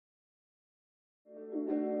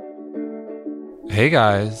Hey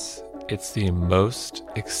guys, it's the most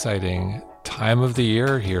exciting time of the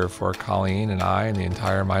year here for Colleen and I and the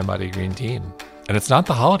entire My Mighty Green team. And it's not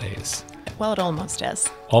the holidays. Well, it almost is.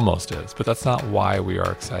 Almost is, but that's not why we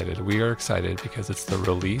are excited. We are excited because it's the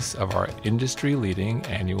release of our industry-leading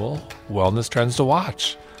annual Wellness Trends to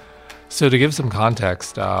Watch. So to give some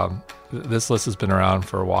context, this list has been around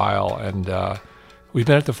for a while, and we've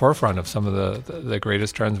been at the forefront of some of the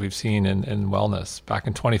greatest trends we've seen in wellness. Back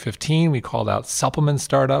in 2015, we called out supplement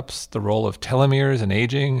startups, the role of telomeres in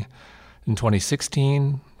aging. In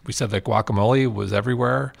 2016, we said that guacamole was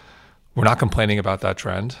everywhere. We're not complaining about that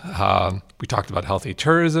trend. We talked about healthy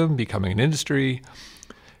tourism becoming an industry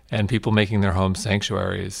and people making their homes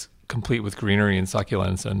sanctuaries, complete with greenery and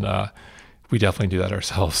succulents. And we definitely do that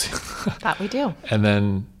ourselves. That we do. And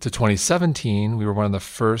then to 2017, we were one of the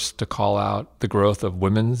first to call out the growth of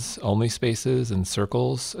women's only spaces and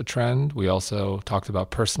circles, a trend. We also talked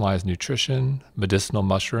about personalized nutrition, medicinal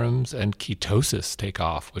mushrooms, and ketosis take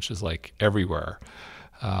off, which is like everywhere.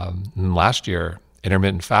 And last year,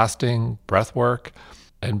 intermittent fasting, breath work,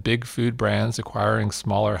 and big food brands acquiring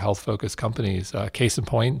smaller health-focused companies. Case in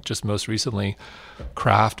point, just most recently,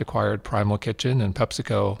 Kraft acquired Primal Kitchen and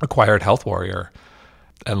PepsiCo acquired Health Warrior.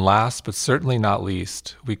 And last but certainly not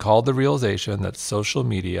least, we called the realization that social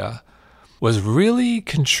media was really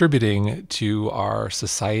contributing to our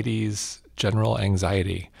society's general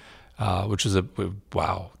anxiety, which is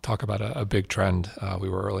wow, talk about a big trend we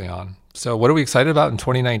were early on. So what are we excited about in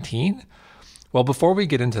 2019? Well, before we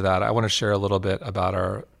get into that, I want to share a little bit about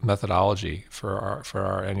our methodology for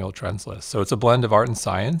our annual trends list. So it's a blend of art and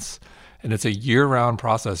science, and it's a year-round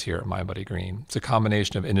process here at My Mighty Green. It's a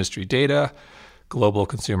combination of industry data, global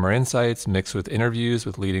consumer insights, mixed with interviews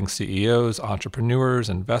with leading CEOs, entrepreneurs,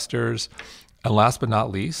 investors, and last but not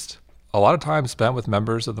least, a lot of time spent with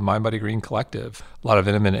members of the My Mighty Green collective. A lot of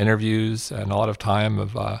intimate interviews and a lot of time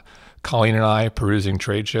of Colleen and I perusing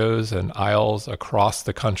trade shows and aisles across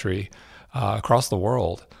the country, across the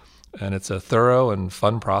world. And it's a thorough and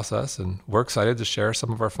fun process, and we're excited to share some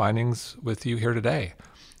of our findings with you here today.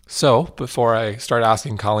 So before I start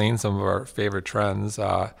asking Colleen some of our favorite trends,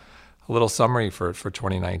 a little summary for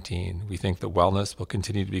 2019. We think that wellness will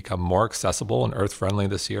continue to become more accessible and earth-friendly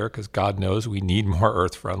this year because God knows we need more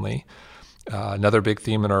earth-friendly. Another big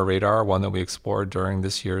theme in our radar, one that we explored during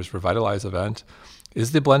this year's Revitalize event,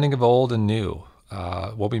 is the blending of old and new.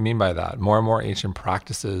 What we mean by that, more and more ancient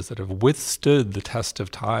practices that have withstood the test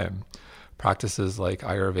of time, practices like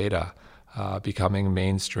Ayurveda becoming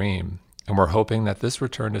mainstream. And we're hoping that this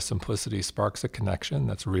return to simplicity sparks a connection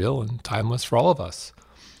that's real and timeless for all of us.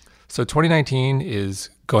 So 2019 is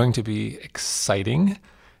going to be exciting.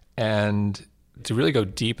 And to really go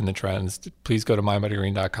deep in the trends, please go to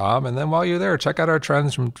mymightygreen.com. And then while you're there, check out our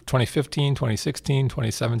trends from 2015, 2016,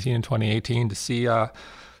 2017, and 2018 to see our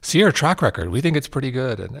track record. We think it's pretty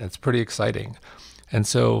good and it's pretty exciting. And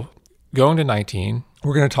so going to 19,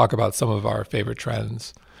 we're going to talk about some of our favorite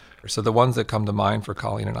trends. So the ones that come to mind for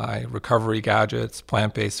Colleen and I: recovery gadgets,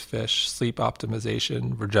 plant-based fish, sleep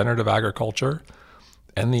optimization, regenerative agriculture,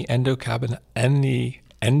 and the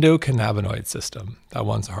endocannabinoid system. That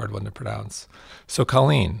one's a hard one to pronounce. So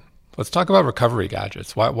Colleen, let's talk about recovery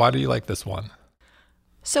gadgets. Why do you like this one?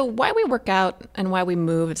 So why we work out and why we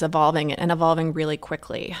move is evolving and evolving really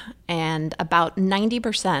quickly. And about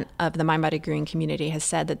 90% of the My Mighty Green community has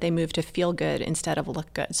said that they move to feel good instead of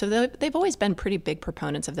look good. So they've always been pretty big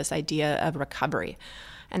proponents of this idea of recovery.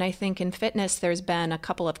 And I think in fitness, there's been a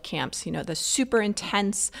couple of camps, the super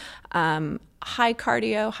intense, high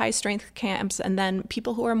cardio, high strength camps, and then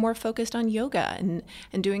people who are more focused on yoga and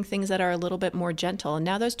doing things that are a little bit more gentle. And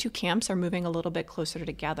now those two camps are moving a little bit closer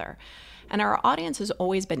together. And our audience has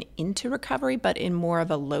always been into recovery, but in more of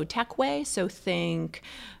a low-tech way. So think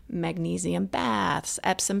magnesium baths,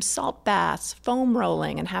 Epsom salt baths, foam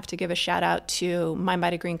rolling, and have to give a shout out to My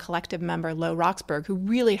Mighty Green collective member, Lo Roxburgh, who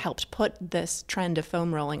really helped put this trend of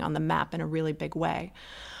foam rolling on the map in a really big way.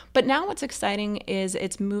 But now what's exciting is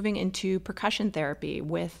it's moving into percussion therapy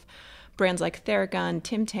with brands like Theragun,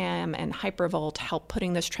 Tim Tam, and Hypervolt help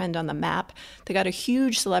putting this trend on the map. They got a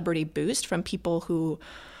huge celebrity boost from people who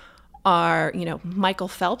are, Michael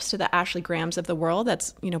Phelps to the Ashley Grahams of the world.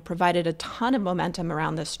 That's, provided a ton of momentum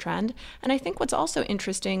around this trend. And I think what's also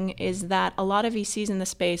interesting is that a lot of VCs in the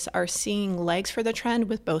space are seeing legs for the trend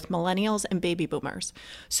with both millennials and baby boomers.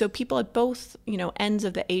 So people at both, ends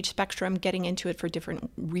of the age spectrum getting into it for different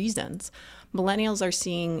reasons. Millennials are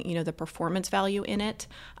seeing, the performance value in it.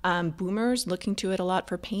 Boomers looking to it a lot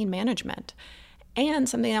for pain management. And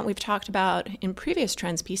something that we've talked about in previous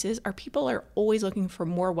trends pieces are people are always looking for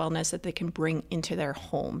more wellness that they can bring into their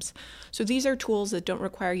homes. So these are tools that don't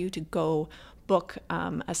require you to go book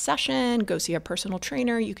a session, go see a personal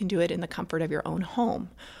trainer. You can do it in the comfort of your own home.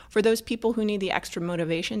 For those people who need the extra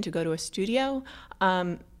motivation to go to a studio,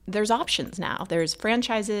 there's options now. There's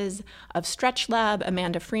franchises of Stretch Lab.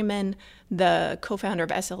 Amanda Freeman, the co-founder of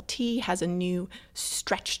SLT, has a new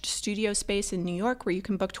stretched studio space in New York where you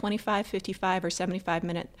can book 25, 55, or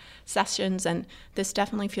 75-minute sessions. And this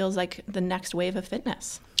definitely feels like the next wave of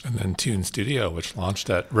fitness. And then Tune Studio, which launched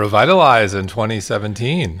at Revitalize in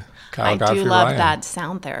 2017. I do love that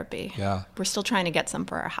sound therapy. Yeah. We're still trying to get some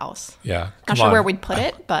for our house. Yeah. Not sure where we'd put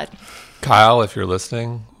it, but... Kyle, if you're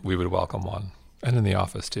listening, we would welcome one. And in the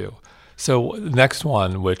office too. So next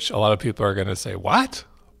one, which a lot of people are going to say, what?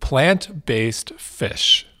 Plant-based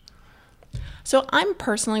fish. So I'm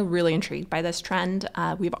personally really intrigued by this trend.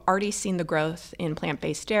 We've already seen the growth in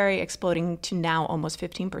plant-based dairy exploding to now almost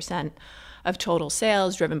 15% of total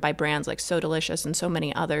sales, driven by brands like So Delicious and so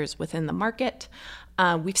many others within the market.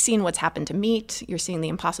 We've seen what's happened to meat. You're seeing the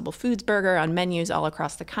Impossible Foods burger on menus all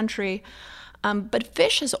across the country. But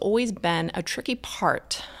fish has always been a tricky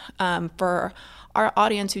part for our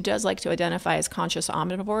audience who does like to identify as conscious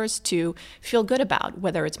omnivores to feel good about,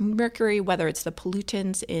 whether it's mercury, whether it's the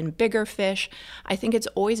pollutants in bigger fish. I think it's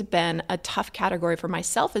always been a tough category for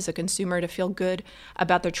myself as a consumer to feel good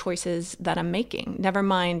about the choices that I'm making. Never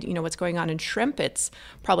mind, what's going on in shrimp. It's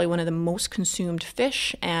probably one of the most consumed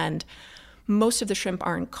fish, and most of the shrimp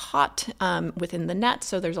aren't caught within the net,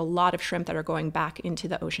 so there's a lot of shrimp that are going back into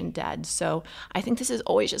the ocean dead. So I think this has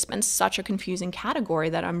always just been such a confusing category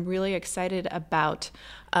that I'm really excited about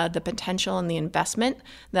the potential and the investment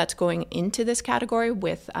that's going into this category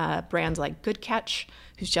with brands like Good Catch,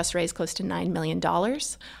 who's just raised close to $9 million.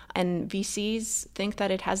 And VCs think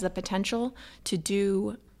that it has the potential to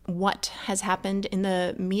do what has happened in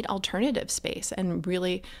the meat alternative space and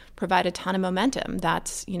really provide a ton of momentum.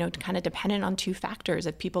 That's, kind of dependent on two factors.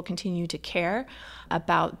 If people continue to care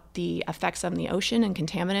about the effects on the ocean and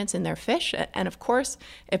contaminants in their fish, and of course,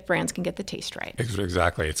 if brands can get the taste right.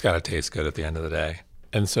 Exactly. It's got to taste good at the end of the day.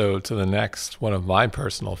 And so to the next, one of my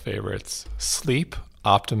personal favorites, sleep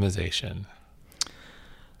optimization.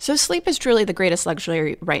 So sleep is truly the greatest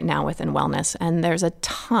luxury right now within wellness, and there's a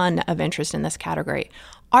ton of interest in this category.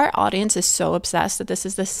 Our audience is so obsessed that this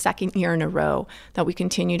is the second year in a row that we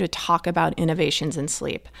continue to talk about innovations in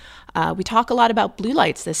sleep. We talk a lot about blue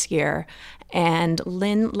lights this year, and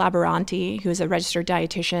Lynn Laboranti, who is a registered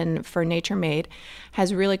dietitian for Nature Made,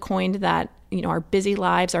 has really coined that our busy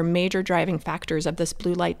lives are major driving factors of this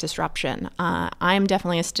blue light disruption. I'm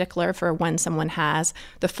definitely a stickler for when someone has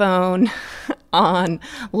the phone on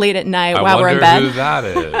late at night while we're in bed. I wonder who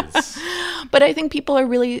that is. But I think people are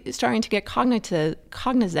really starting to get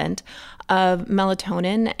cognizant of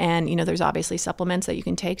melatonin, and there's obviously supplements that you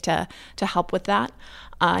can take to help with that.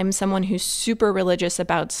 I'm someone who's super religious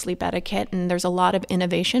about sleep etiquette, and there's a lot of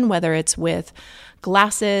innovation, whether it's with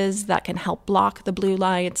glasses that can help block the blue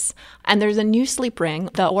lights. And there's a new sleep ring,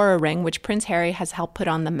 the Oura Ring, which Prince Harry has helped put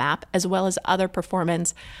on the map, as well as other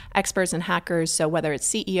performance experts and hackers. So whether it's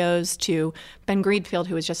CEOs to Ben Greenfield,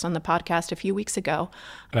 who was just on the podcast a few weeks ago.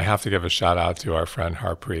 And I have to give a shout out to our friend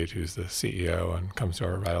Harpreet, who's the CEO and comes to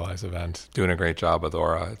our Revitalize event, doing a great job with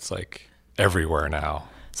Oura. It's like everywhere now.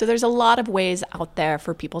 So there's a lot of ways out there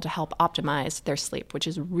for people to help optimize their sleep, which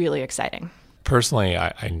is really exciting. Personally,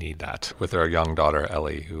 I need that with our young daughter,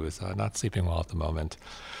 Ellie, who is not sleeping well at the moment.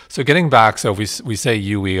 So getting back, so if we say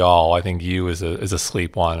you, we all, I think you is a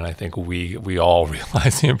sleep one, and I think we all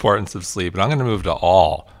realize the importance of sleep. And I'm going to move to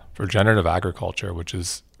all for regenerative agriculture, which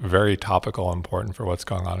is very topical and important for what's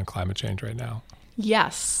going on in climate change right now.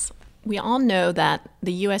 Yes. We all know that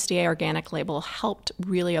the USDA organic label helped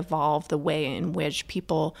really evolve the way in which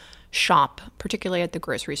people shop, particularly at the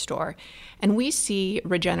grocery store. And we see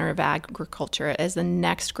regenerative agriculture as the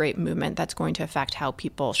next great movement that's going to affect how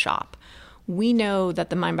people shop. We know that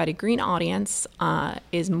the Mind Body Green audience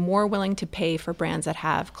is more willing to pay for brands that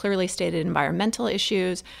have clearly stated environmental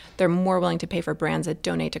issues. They're more willing to pay for brands that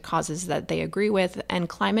donate to causes that they agree with. And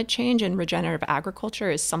climate change and regenerative agriculture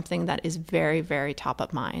is something that is very, very top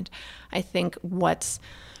of mind. I think what's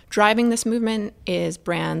driving this movement is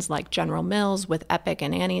brands like General Mills with Epic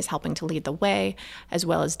and Annie's helping to lead the way, as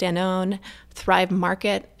well as Danone, Thrive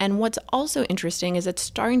Market. And what's also interesting is it's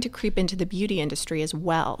starting to creep into the beauty industry as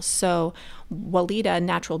well. So Walida, a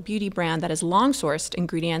natural beauty brand that has long sourced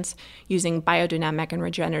ingredients using biodynamic and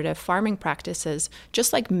regenerative farming practices,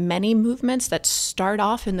 just like many movements that start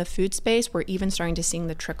off in the food space, we're even starting to see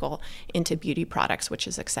the trickle into beauty products, which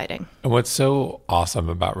is exciting. And what's so awesome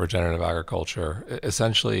about regenerative agriculture,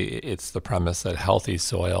 essentially really, it's the premise that healthy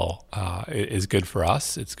soil is good for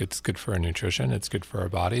us. It's good for our nutrition. It's good for our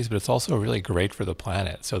bodies, but it's also really great for the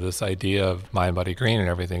planet. So this idea of mind, body, green and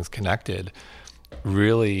everything's connected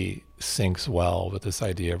really syncs well with this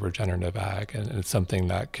idea of regenerative ag. And it's something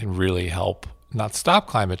that can really help not stop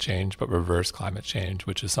climate change, but reverse climate change,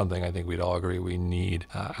 which is something I think we'd all agree we need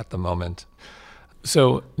at the moment.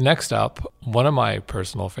 So next up, one of my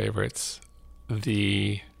personal favorites,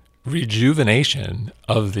 the rejuvenation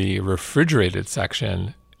of the refrigerated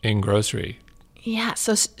section in grocery. Yeah,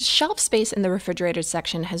 so shelf space in the refrigerated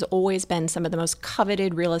section has always been some of the most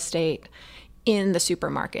coveted real estate in the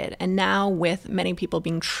supermarket. And now with many people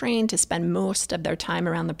being trained to spend most of their time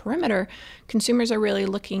around the perimeter, consumers are really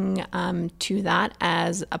looking to that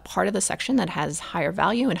as a part of the section that has higher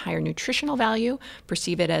value and higher nutritional value,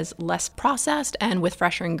 perceive it as less processed and with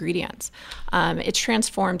fresher ingredients. It's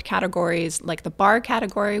transformed categories like the bar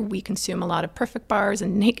category. We consume a lot of perfect bars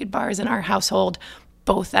and naked bars in our household,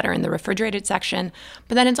 both that are in the refrigerated section,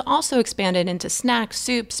 but then it's also expanded into snacks,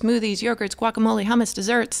 soups, smoothies, yogurts, guacamole, hummus,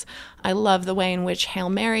 desserts. I love the way in which Hail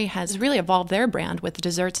Mary has really evolved their brand with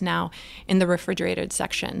desserts now in the refrigerated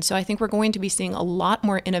section. So I think we're going to be seeing a lot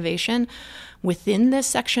more innovation within this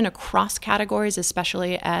section across categories,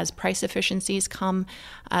 especially as price efficiencies come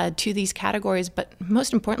to these categories, but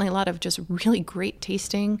most importantly, a lot of just really great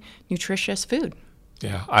tasting, nutritious food.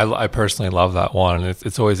 Yeah, I personally love that one.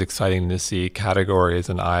 It's always exciting to see categories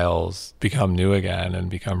and aisles become new again and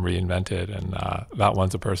become reinvented. And that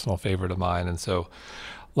one's a personal favorite of mine. And so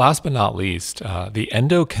last but not least, the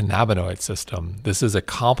endocannabinoid system. This is a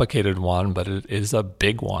complicated one, but it is a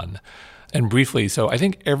big one. And briefly, so I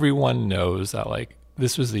think everyone knows that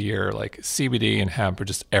this was the year CBD and hemp are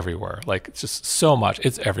just everywhere. It's just so much.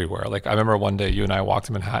 It's everywhere. I remember one day you and I walked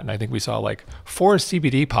to Manhattan. I think we saw 4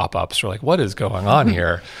 CBD pop-ups. We're like, what is going on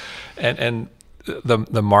here? And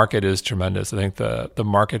the market is tremendous. I think the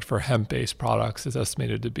market for hemp-based products is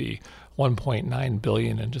estimated to be 1.9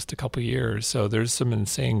 billion in just a couple of years. So there's some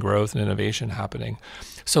insane growth and innovation happening.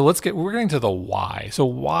 So we're getting to the why. So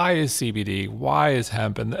why is CBD? Why is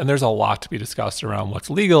hemp? And there's a lot to be discussed around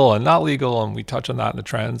what's legal and not legal. And we touch on that in the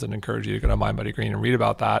trends and encourage you to go to Mind Body Green and read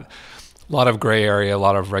about that. A lot of gray area, a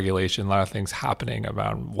lot of regulation, a lot of things happening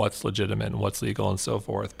around what's legitimate and what's legal and so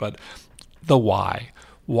forth. But the why.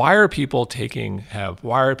 Why are people taking hemp?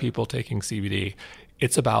 Why are people taking CBD?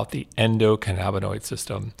 It's about the endocannabinoid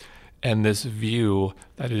system and this view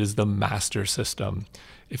that it is the master system.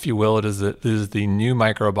 If you will, it is the new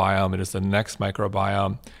microbiome. It is the next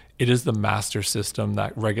microbiome. It is the master system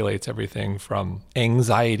that regulates everything from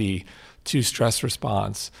anxiety to stress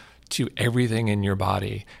response to everything in your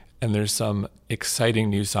body. And there's some exciting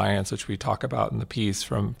new science, which we talk about in the piece,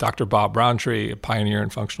 from Dr. Bob Browntree, a pioneer in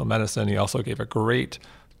functional medicine. He also gave a great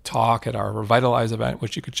talk at our Revitalize event,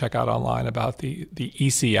 which you could check out online, about the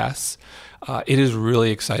ECS. It is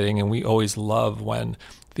really exciting, and we always love when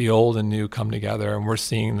the old and new come together, and we're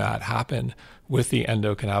seeing that happen with the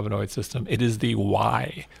endocannabinoid system. It is the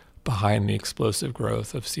why behind the explosive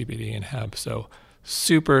growth of CBD and hemp. So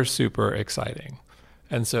super, super exciting.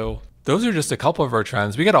 And so those are just a couple of our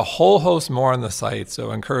trends. We got a whole host more on the site,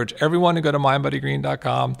 so I encourage everyone to go to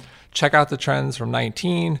mindbodygreen.com, check out the trends from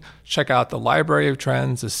 19, check out the library of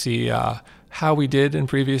trends to see how we did in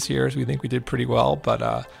previous years. We think we did pretty well,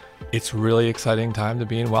 but it's really exciting time to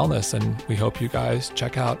be in wellness, and we hope you guys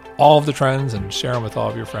check out all of the trends and share them with all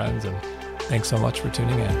of your friends. And thanks so much for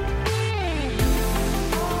tuning in.